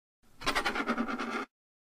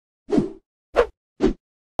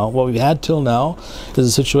What we've had till now is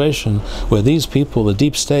a situation where these people, the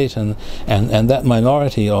deep state and that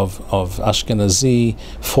minority of Ashkenazi,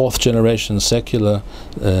 fourth generation secular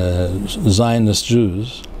Zionist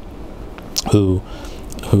Jews who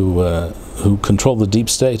control the deep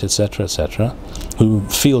state, etc., etc., who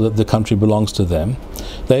feel that the country belongs to them,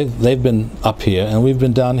 they've been up here and we've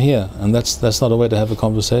been down here, and that's not a way to have a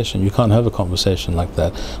conversation. You can't have a conversation like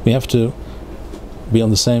that. We have to be on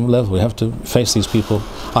the same level. We have to face these people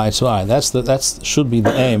eye to eye. That should be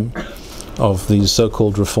the aim of these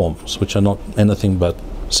so-called reforms, which are not anything but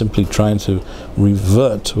simply trying to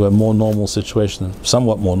revert to a more normal situation,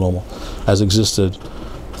 somewhat more normal, as existed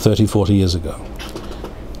 30, 40 years ago.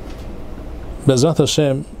 Be'ezrat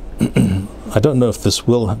Hashem, I don't know if this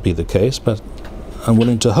will be the case, but I'm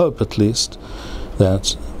willing to hope at least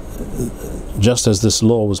that just as this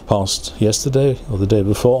law was passed yesterday or the day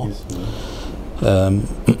before,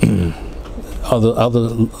 other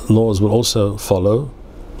laws will also follow,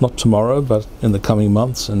 not tomorrow, but in the coming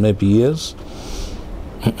months and maybe years.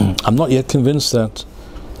 I'm not yet convinced that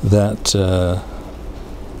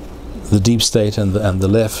the deep state and the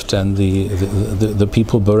left and the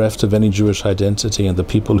people bereft of any Jewish identity and the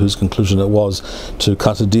people whose conclusion it was to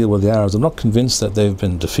cut a deal with the Arabs, I'm not convinced that they've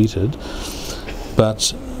been defeated,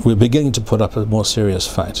 but we're beginning to put up a more serious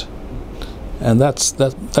fight. And that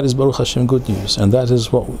is Baruch Hashem good news, and that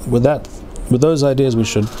is what with those ideas we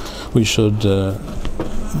should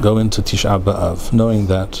go into Tisha B'Av, knowing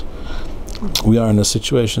that we are in a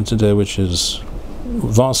situation today which is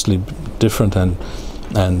vastly different and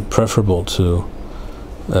preferable to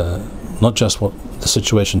not just what the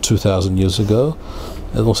situation 2,000 years ago,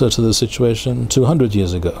 and also to the situation 200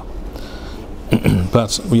 years ago.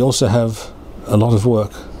 But we also have a lot of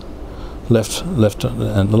work left,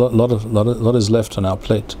 and a lot is left on our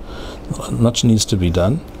plate. Much needs to be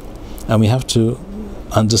done, and we have to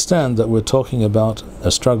understand that we're talking about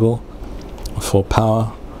a struggle for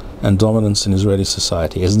power and dominance in Israeli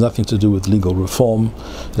society. It has nothing to do with legal reform.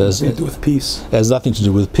 It has nothing to do with peace. It has nothing to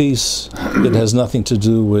do with peace. It has nothing to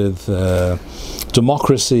do with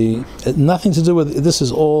democracy. Nothing to do with. This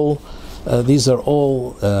is all. These are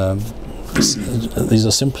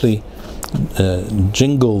simply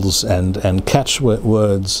jingles and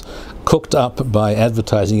catchwords cooked up by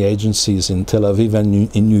advertising agencies in Tel Aviv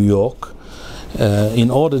and in New York in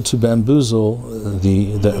order to bamboozle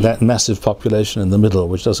that massive population in the middle,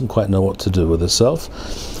 which doesn't quite know what to do with itself,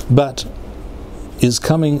 but is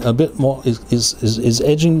coming a bit more, is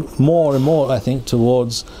edging more and more, I think,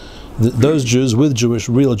 towards those Jews with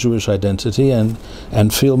real Jewish identity, and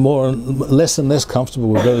feel less and less comfortable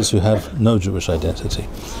with those who have no Jewish identity.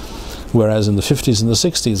 Whereas in the 50s and the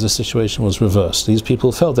 60s, the situation was reversed. These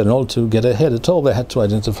people felt that in order to get ahead at all, they had to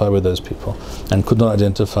identify with those people, and could not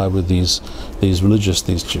identify with these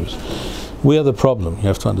Jews. We are the problem, you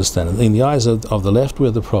have to understand. In the eyes of the left,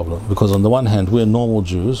 we're the problem, because on the one hand, we're normal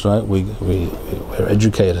Jews, right? We're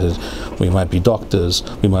educated, we might be doctors,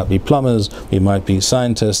 we might be plumbers, we might be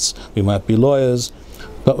scientists, we might be lawyers,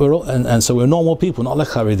 but we're all, and so we're normal people, not like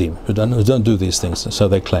Haredim, who don't do these things, so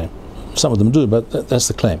they claim. Some of them do, but that's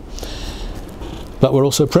the claim. But we're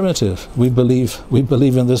also primitive. We believe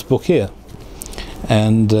in this book here,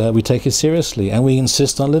 and we take it seriously, and we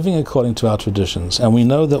insist on living according to our traditions. And we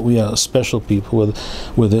know that we are special people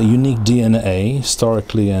with a unique DNA,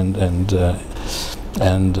 historically and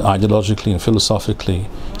ideologically and philosophically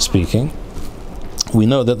speaking. We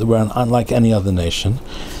know that we're unlike any other nation,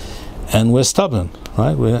 and we're stubborn.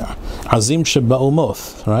 Right, we're azim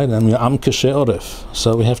sheba'umoth, right, and we're am kashei oref.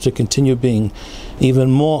 So we have to continue being even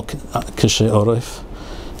more kashei oref,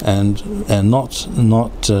 and not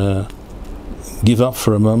give up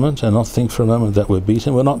for a moment, and not think for a moment that we're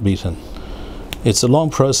beaten. We're not beaten. It's a long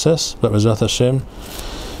process, but Be'ezrat Hashem,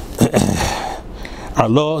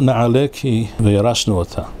 alo na'aleki ve'yarashnu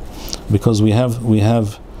ota, because we have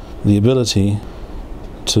the ability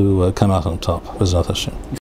to come out on top. Be'ezrat Hashem.